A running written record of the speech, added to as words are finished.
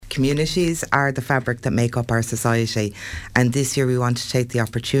communities are the fabric that make up our society, and this year we want to take the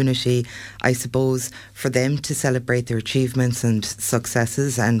opportunity, I suppose, for them to celebrate their achievements and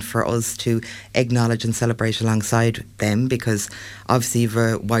successes, and for us to acknowledge and celebrate alongside them, because obviously you've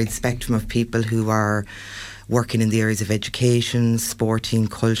a wide spectrum of people who are working in the areas of education, sporting,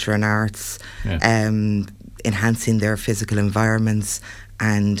 culture and arts, enhancing their physical environments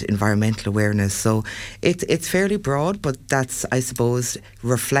and environmental awareness. So it's fairly broad, but that's, I suppose,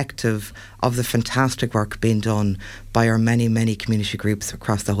 reflective of the fantastic work being done by our many, many community groups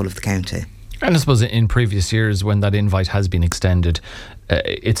across the whole of the county. And I suppose in previous years, when that invite has been extended,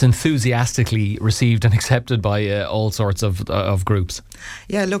 it's enthusiastically received and accepted by all sorts of groups.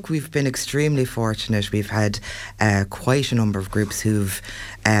 Yeah, look, we've been extremely fortunate. We've had quite a number of groups who've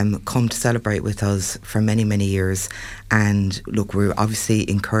come to celebrate with us for many, many years. And look, we're obviously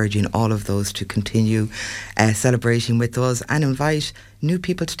encouraging all of those to continue celebrating with us and invite new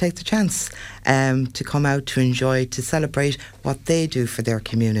people to take the chance to come out to enjoy, to celebrate what they do for their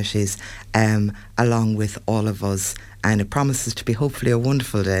communities along with all of us. And it promises to be hopefully a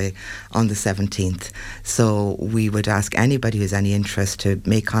wonderful day on the 17th. So we would ask anybody who has any interest to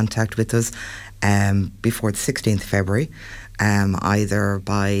make contact with us before the 16th of February, either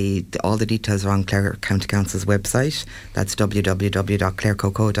by all the details are on Clare County Council's website. That's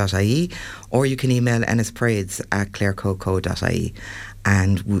www.clarecoco.ie, or you can email ennisparades@clarecoco.ie.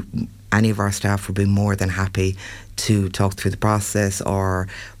 And any of our staff would be more than happy to talk through the process, or,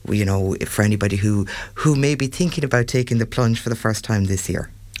 you know, for anybody who may be thinking about taking the plunge for the first time this year.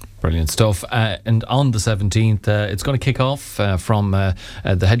 Brilliant stuff. And on the 17th, it's going to kick off from the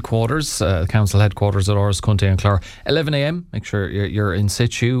headquarters, council headquarters at Áras County and Clár, 11 a.m. Make sure you're in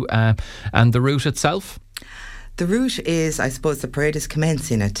situ. And the route itself? The route is, I suppose, the parade is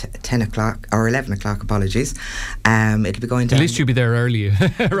commencing at 10 o'clock, or 11 o'clock, apologies. It'll be going down. At least you'll be there early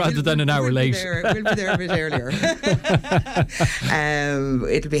rather than an hour late. We'll be there a bit earlier.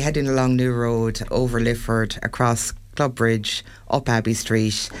 It'll be heading along New Road, over Lifford, across Club Bridge, up Abbey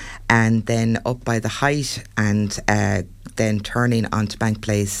Street, and then up by the Height, and then turning onto Bank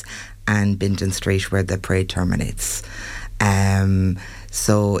Place and Bindon Street, where the parade terminates.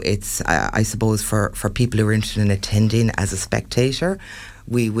 So it's, I suppose, for people who are interested in attending as a spectator,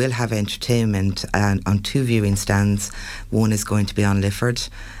 we will have entertainment on two viewing stands. One is going to be on Lifford,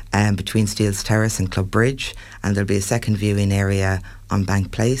 between Steeles Terrace and Club Bridge, and there'll be a second viewing area on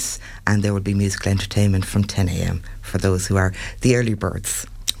Bank Place, and there will be musical entertainment from 10 a.m. for those who are the early birds.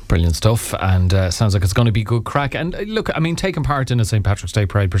 Brilliant stuff, and sounds like it's going to be good crack. And look, I mean, taking part in a St. Patrick's Day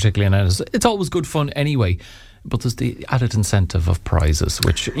parade, particularly in Ennis, it's always good fun anyway. But there's the added incentive of prizes,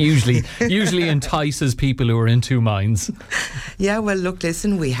 which usually entices people who are in two minds. Yeah, well, look,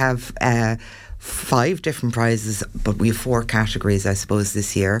 listen, we have 5 different prizes, but we have 4 categories, I suppose,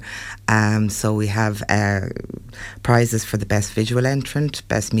 this year. So we have prizes for the best visual entrant,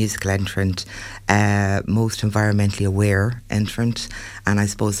 best musical entrant, most environmentally aware entrant, and I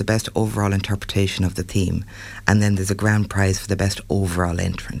suppose the best overall interpretation of the theme. And then there's a grand prize for the best overall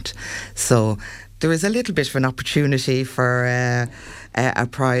entrant. So there is a little bit of an opportunity for a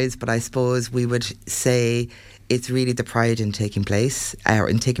prize, but I suppose we would say it's really the pride in taking place, or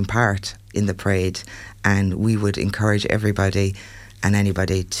in taking part in the parade, and we would encourage everybody and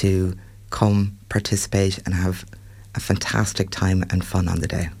anybody to come, participate and have a fantastic time and fun on the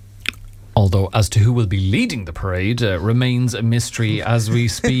day. Although as to who will be leading the parade remains a mystery as we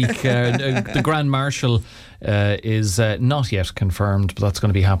speak. The Grand Marshal is not yet confirmed, but that's going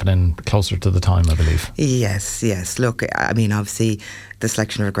to be happening closer to the time, I believe. Yes. Look, I mean, obviously the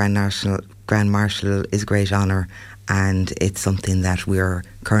selection of a Grand Marshal is a great honour, and it's something that we're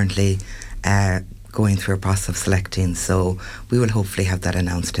currently going through a process of selecting, so we will hopefully have that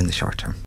announced in the short term.